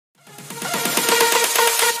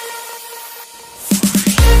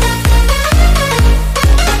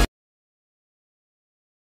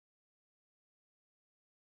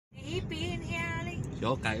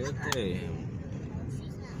Yo, cállate.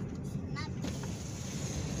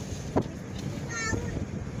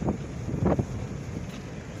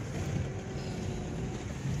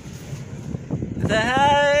 Say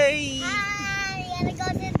hi. Hi, gotta go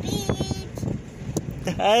to the beach.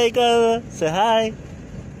 Hi, Carla. Say hi.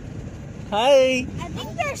 Hi. I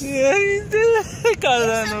think there's Yeah, he's doing Carla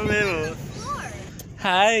no something on veo. the floor.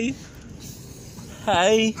 Hi.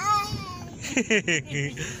 Hi. Hi.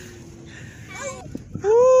 Woo!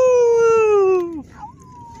 Ooh,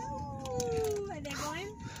 are they going?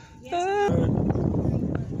 Yes.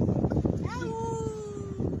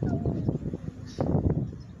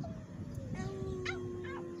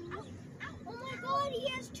 Oh my God, he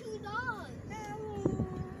has 2 dogs.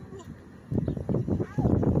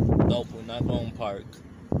 Nope, we're not going park.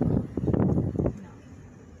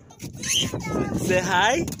 Say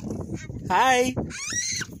hi. Hi.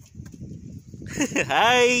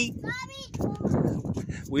 Hi.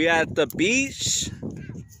 We at the beach.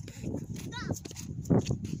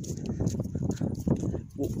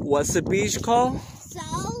 What's the beach called?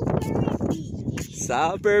 Salisbury Beach.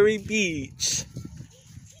 Salisbury Beach.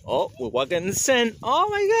 Oh, we're walking in the sand. Oh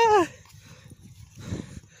my God.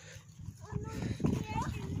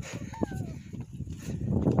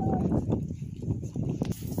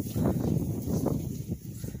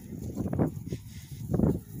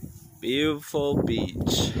 Beautiful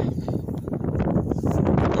beach.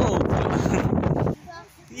 Oh.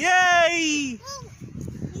 Yay!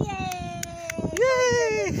 Yay!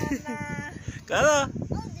 Go.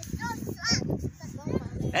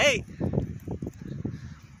 Hey.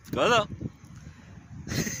 Go.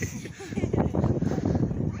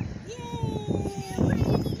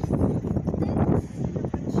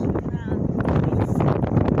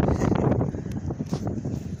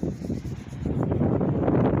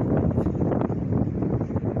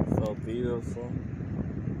 So beautiful.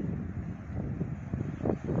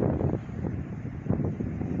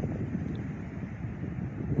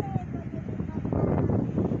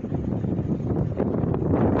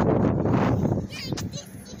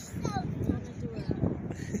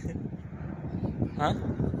 Huh?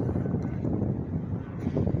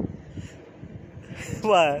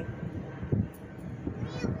 What?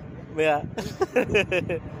 Yeah.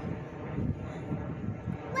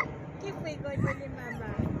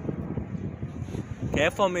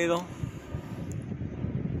 Careful, Milo.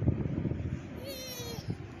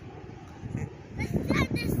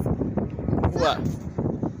 What?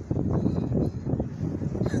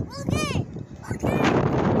 Okay.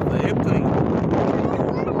 The airplane.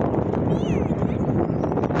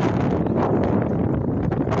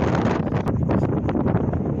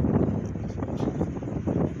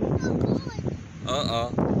 Uh-oh.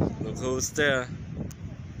 Look who's there.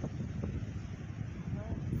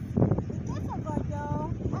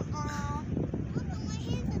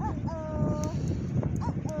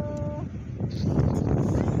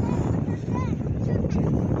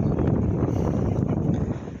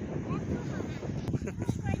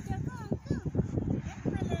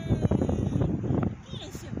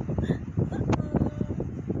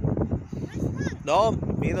 No,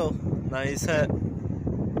 Milo. Not his head.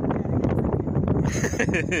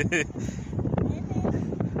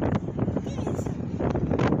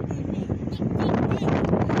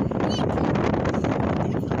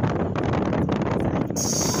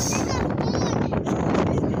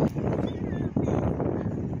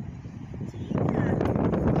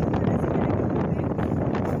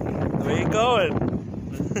 Where you going?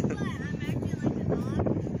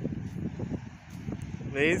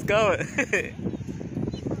 Where he's going?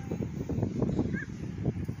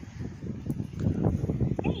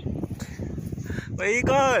 Where you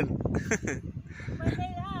going?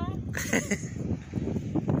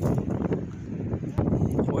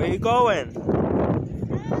 Where you going?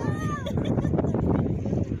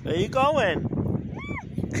 Where you going?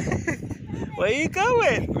 Where you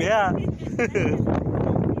going? Yeah.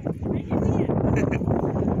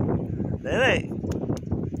 Nene.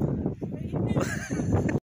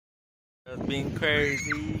 That's being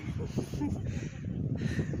crazy.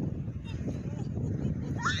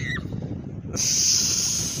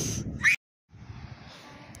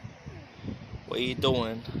 What are you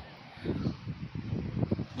doing?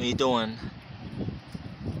 What are you doing?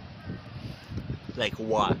 Like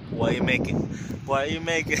what? What are you making? What are you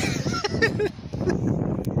making?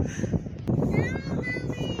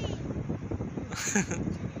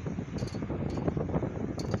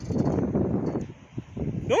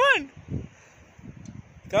 Come on!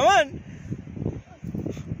 Come on!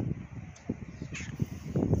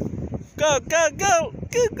 Go, go, go!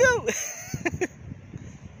 Go, go!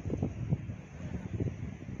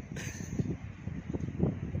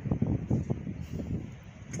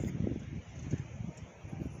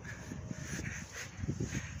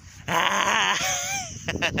 Ah!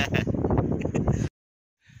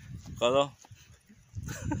 Hello.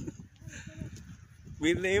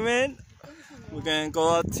 We leaving. We're gonna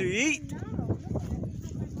go out to eat.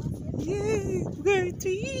 Yay! We're going to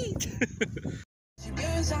eat.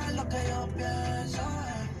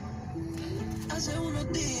 Hace unos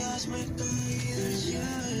días me caí del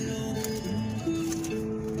cielo.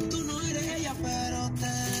 Tú no eres ella, pero te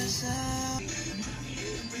deseo.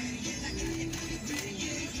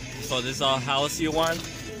 So this is our house you want?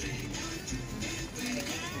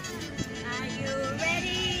 Are you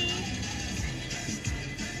ready?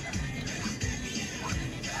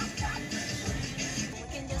 We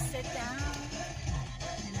can just sit down.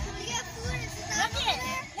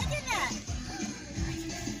 Look at that.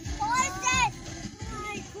 What is that?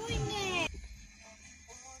 My goodness.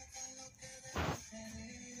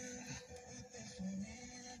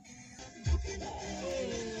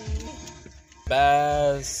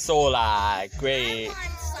 Best solar, great. I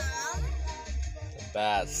want some. The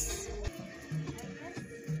best.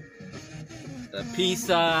 The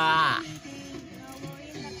pizza. No, we're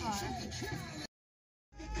in the car.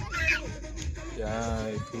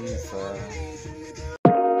 Yeah, pizza.